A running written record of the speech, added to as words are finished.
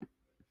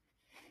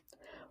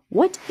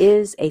What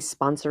is a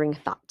sponsoring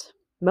thought?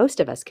 Most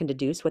of us can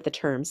deduce what the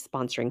term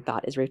sponsoring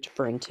thought is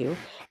referring to,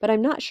 but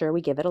I'm not sure we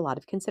give it a lot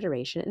of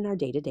consideration in our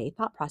day to day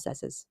thought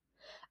processes.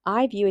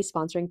 I view a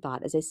sponsoring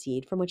thought as a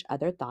seed from which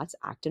other thoughts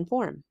act and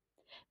form.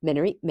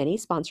 Many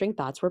sponsoring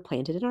thoughts were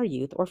planted in our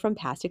youth or from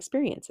past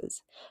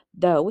experiences,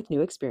 though with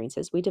new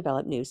experiences, we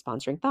develop new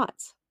sponsoring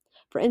thoughts.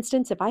 For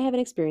instance, if I have an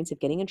experience of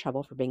getting in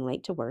trouble for being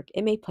late to work,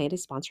 it may plant a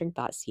sponsoring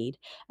thought seed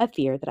of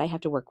fear that I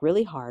have to work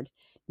really hard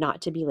not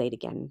to be late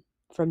again.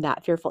 From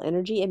that fearful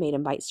energy, it may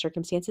invite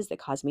circumstances that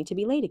cause me to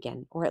be late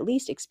again, or at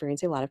least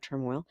experience a lot of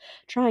turmoil,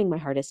 trying my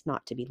hardest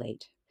not to be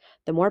late.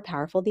 The more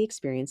powerful the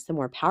experience, the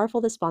more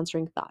powerful the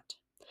sponsoring thought.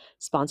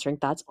 Sponsoring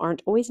thoughts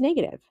aren't always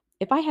negative.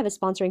 If I have a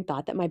sponsoring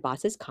thought that my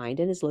boss is kind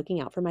and is looking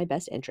out for my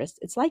best interests,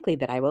 it's likely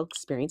that I will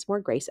experience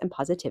more grace and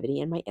positivity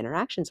in my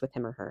interactions with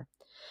him or her.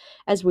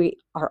 As we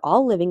are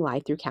all living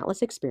life through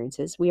countless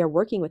experiences, we are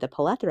working with a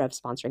plethora of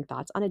sponsoring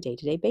thoughts on a day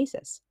to day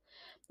basis.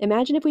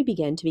 Imagine if we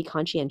begin to be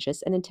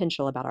conscientious and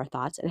intentional about our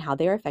thoughts and how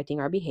they are affecting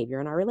our behavior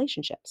and our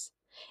relationships.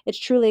 It's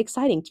truly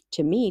exciting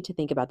to me to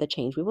think about the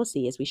change we will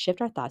see as we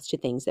shift our thoughts to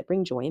things that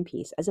bring joy and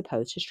peace as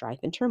opposed to strife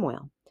and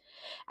turmoil.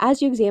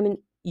 As you examine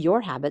your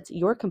habits,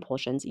 your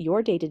compulsions,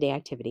 your day to day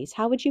activities,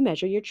 how would you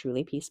measure your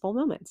truly peaceful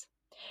moments?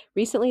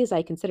 Recently, as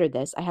I considered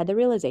this, I had the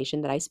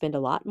realization that I spend a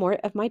lot more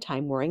of my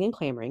time worrying and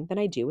clamoring than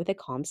I do with a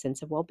calm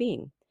sense of well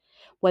being.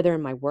 Whether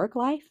in my work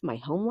life, my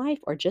home life,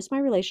 or just my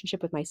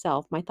relationship with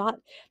myself, my thought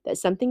that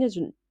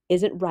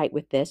isn't right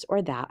with this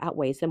or that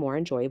outweighs the more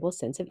enjoyable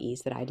sense of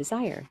ease that I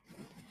desire.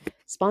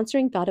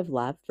 Sponsoring thought of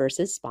love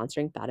versus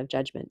sponsoring thought of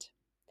judgment.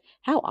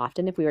 How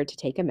often, if we were to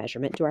take a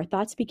measurement, do our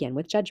thoughts begin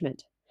with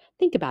judgment?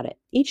 Think about it.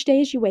 Each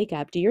day as you wake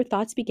up, do your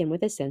thoughts begin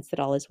with a sense that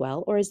all is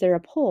well, or is there a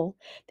pull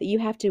that you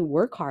have to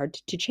work hard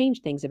to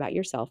change things about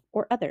yourself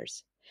or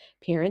others?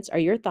 Parents, are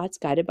your thoughts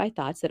guided by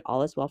thoughts that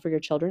all is well for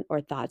your children,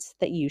 or thoughts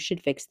that you should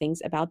fix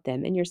things about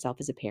them and yourself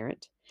as a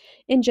parent?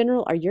 In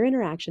general, are your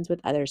interactions with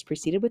others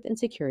preceded with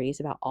insecurities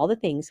about all the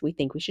things we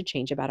think we should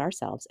change about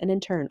ourselves, and in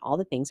turn, all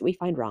the things that we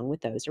find wrong with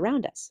those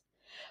around us?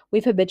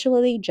 We've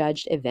habitually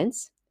judged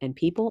events and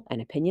people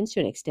and opinions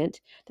to an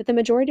extent that the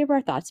majority of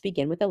our thoughts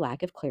begin with a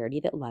lack of clarity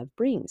that love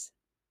brings.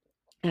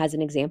 As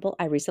an example,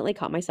 I recently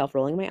caught myself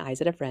rolling my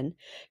eyes at a friend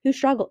who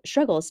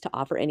struggles to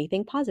offer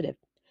anything positive.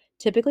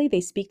 Typically, they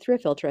speak through a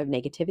filter of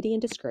negativity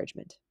and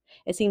discouragement.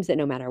 It seems that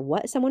no matter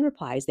what someone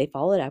replies, they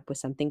follow it up with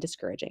something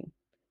discouraging.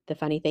 The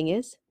funny thing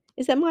is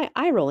that my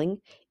eye rolling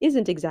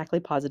isn't exactly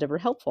positive or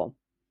helpful.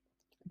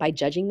 By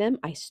judging them,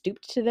 I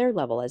stooped to their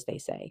level, as they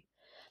say.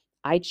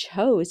 I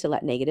chose to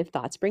let negative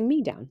thoughts bring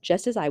me down,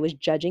 just as I was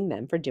judging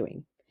them for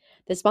doing.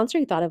 The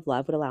sponsoring thought of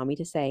love would allow me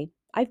to say,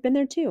 I've been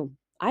there too.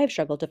 I have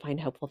struggled to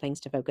find hopeful things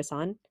to focus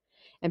on.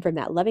 And from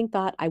that loving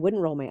thought, I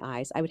wouldn't roll my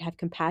eyes. I would have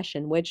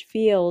compassion, which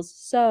feels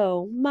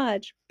so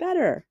much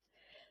better.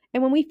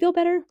 And when we feel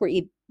better,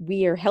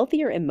 we are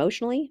healthier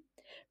emotionally.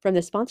 From the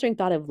sponsoring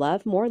thought of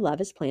love, more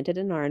love is planted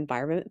and our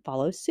environment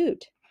follows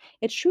suit.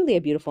 It's truly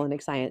a beautiful and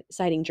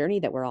exciting journey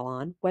that we're all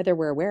on, whether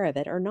we're aware of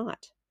it or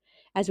not.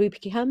 As we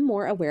become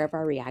more aware of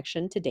our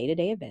reaction to day to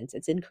day events,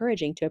 it's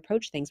encouraging to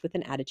approach things with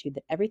an attitude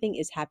that everything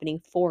is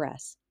happening for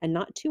us and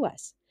not to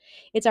us.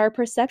 It's our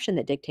perception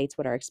that dictates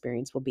what our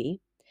experience will be.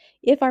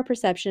 If our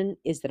perception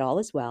is that all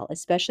is well,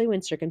 especially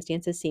when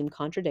circumstances seem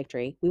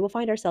contradictory, we will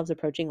find ourselves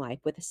approaching life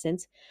with a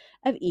sense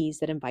of ease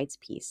that invites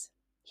peace.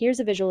 Here's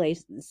a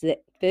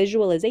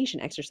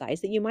visualization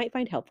exercise that you might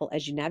find helpful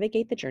as you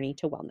navigate the journey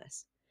to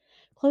wellness.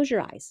 Close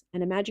your eyes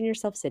and imagine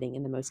yourself sitting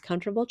in the most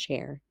comfortable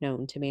chair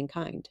known to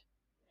mankind.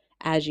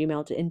 As you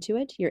melt into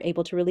it, you're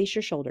able to release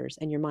your shoulders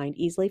and your mind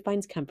easily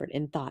finds comfort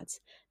in thoughts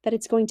that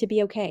it's going to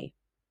be okay.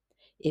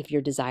 If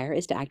your desire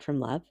is to act from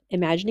love,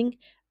 imagine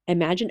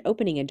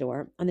opening a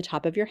door on the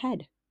top of your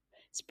head.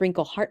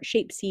 Sprinkle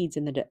heart-shaped seeds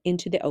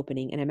into the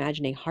opening and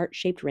imagine a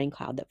heart-shaped rain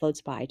cloud that floats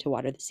by to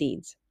water the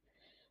seeds.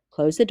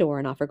 Close the door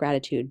and offer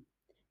gratitude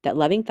that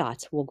loving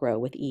thoughts will grow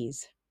with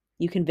ease.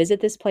 You can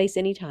visit this place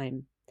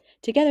anytime.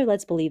 Together,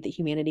 let's believe that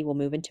humanity will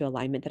move into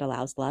alignment that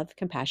allows love,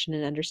 compassion,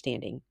 and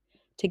understanding.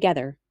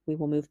 Together, we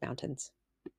will move mountains.